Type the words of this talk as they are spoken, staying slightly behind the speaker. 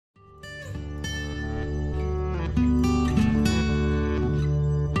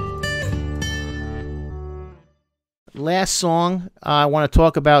last song I want to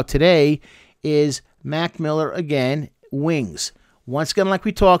talk about today is Mac Miller again, Wings. Once again, like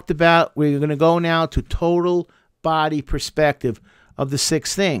we talked about, we're going to go now to total body perspective of the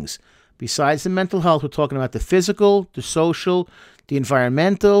 6 things. Besides the mental health, we're talking about the physical, the social, the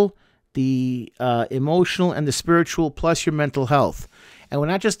environmental, the emotional, and the spiritual, plus your mental health. And we're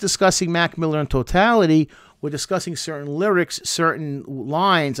not just discussing Mac Miller in totality. We're discussing certain lyrics, certain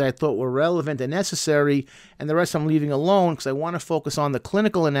lines I thought were relevant and necessary, and the rest I'm leaving alone because I want to focus on the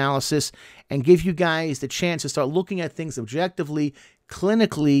clinical analysis and give you guys the chance to start looking at things objectively,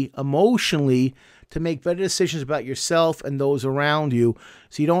 clinically, emotionally, to make better decisions about yourself and those around you,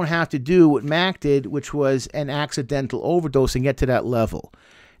 so you don't have to do what Mac did, which was an accidental overdose, and get to that level.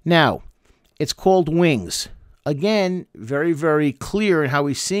 Now, it's called Wings. Again, very, very clear in how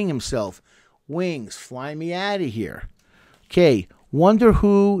he's seeing himself. Wings, fly me out of here. Okay, wonder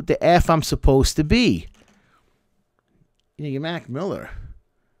who the F I'm supposed to be. You know, you're Mac Miller.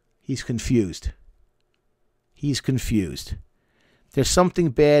 He's confused. He's confused. There's something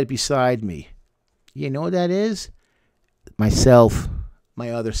bad beside me. You know what that is? Myself.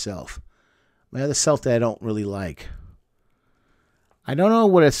 My other self. My other self that I don't really like. I don't know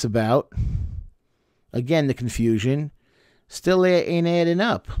what it's about. Again, the confusion. Still ain't adding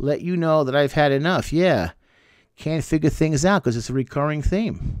up. Let you know that I've had enough. Yeah. Can't figure things out because it's a recurring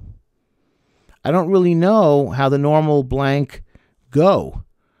theme. I don't really know how the normal blank go.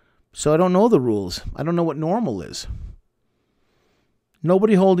 So I don't know the rules. I don't know what normal is.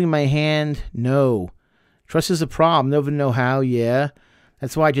 Nobody holding my hand? No. Trust is a problem. Never know how? Yeah.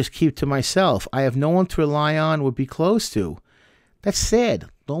 That's why I just keep to myself. I have no one to rely on or be close to. That's sad.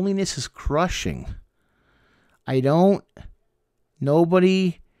 Loneliness is crushing.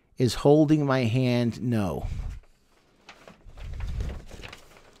 Nobody is holding my hand. No.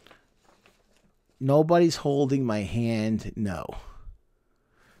 Nobody's holding my hand. No.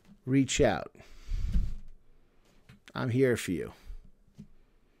 Reach out. I'm here for you.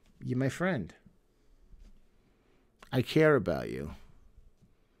 You're my friend. I care about you.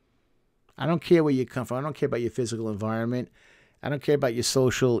 I don't care where you come from. I don't care about your physical environment. I don't care about your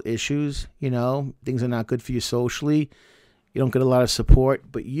social issues. You know, things are not good for you socially. You don't get a lot of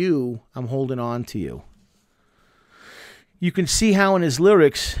support. But you, I'm holding on to you. You can see how in his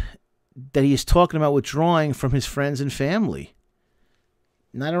lyrics that he is talking about withdrawing from his friends and family.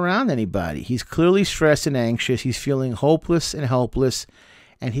 Not around anybody. He's clearly stressed and anxious. He's feeling hopeless and helpless.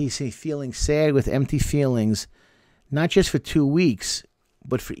 And he's feeling sad with empty feelings, not just for 2 weeks,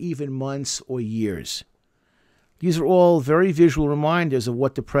 but for even months or years. These are all very visual reminders of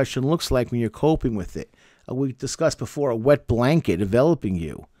what depression looks like when you're coping with it. We discussed before a wet blanket enveloping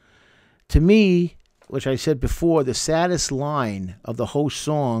you. To me, which I said before, the saddest line of the whole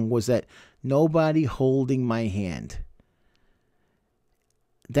song was that nobody holding my hand.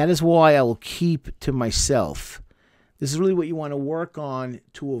 That is why I will keep to myself. This is really what you want to work on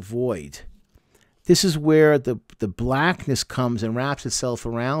to avoid. This is where the blackness comes and wraps itself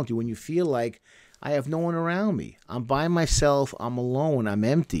around you when you feel like I have no one around me. I'm by myself. I'm alone. I'm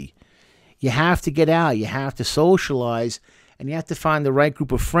empty. You have to get out. You have to socialize. And you have to find the right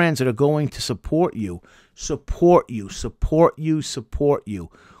group of friends that are going to support you. Support you. Support you. Support you.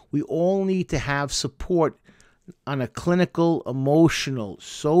 We all need to have support on a clinical, emotional,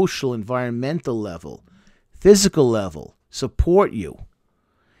 social, environmental level, physical level. Support you.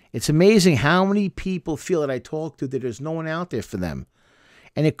 It's amazing how many people feel that I talk to that there's no one out there for them.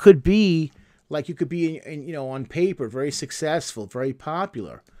 And it could be like you could be, on paper, very successful, very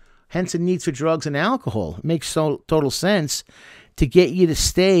popular. Hence the need for drugs and alcohol. It makes total sense to get you to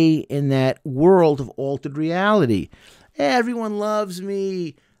stay in that world of altered reality. Everyone loves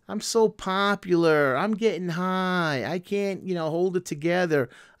me. I'm so popular. I'm getting high. I can't, hold it together.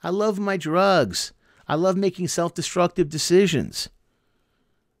 I love my drugs. I love making self-destructive decisions.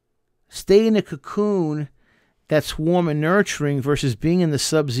 Stay in a cocoon that's warm and nurturing versus being in the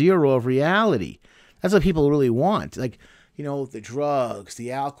sub-zero of reality. That's what people really want. Like, the drugs,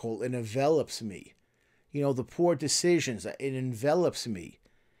 the alcohol, it envelops me. The poor decisions, it envelops me.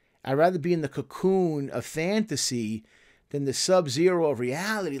 I'd rather be in the cocoon of fantasy than the sub-zero of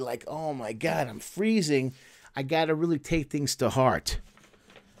reality. Like, oh my God, I'm freezing. I got to really take things to heart.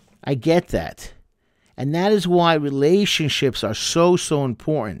 I get that. And that is why relationships are so, so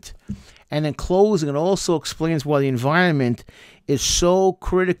important. And in closing, it also explains why the environment is so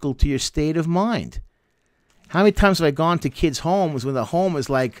critical to your state of mind. How many times have I gone to kids' homes when the home is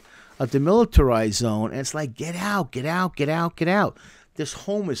like a demilitarized zone, and it's like, get out, get out, get out, get out. This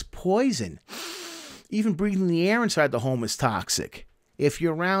home is poison. Even breathing the air inside the home is toxic. If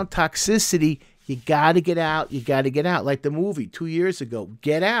you're around toxicity, You got to get out. You got to get out. Like the movie 2 years ago,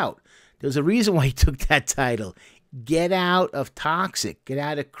 Get Out. There's a reason why he took that title. Get out of toxic. Get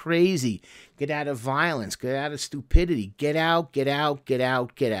out of crazy. Get out of violence. Get out of stupidity. Get out, get out, get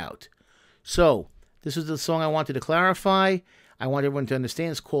out, get out. So, this is the song I wanted to clarify. I want everyone to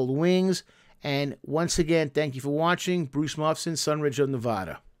understand. It's called Wings. And once again, thank you for watching. Bruce Muffson, Sunridge of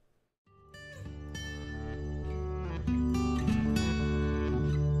Nevada.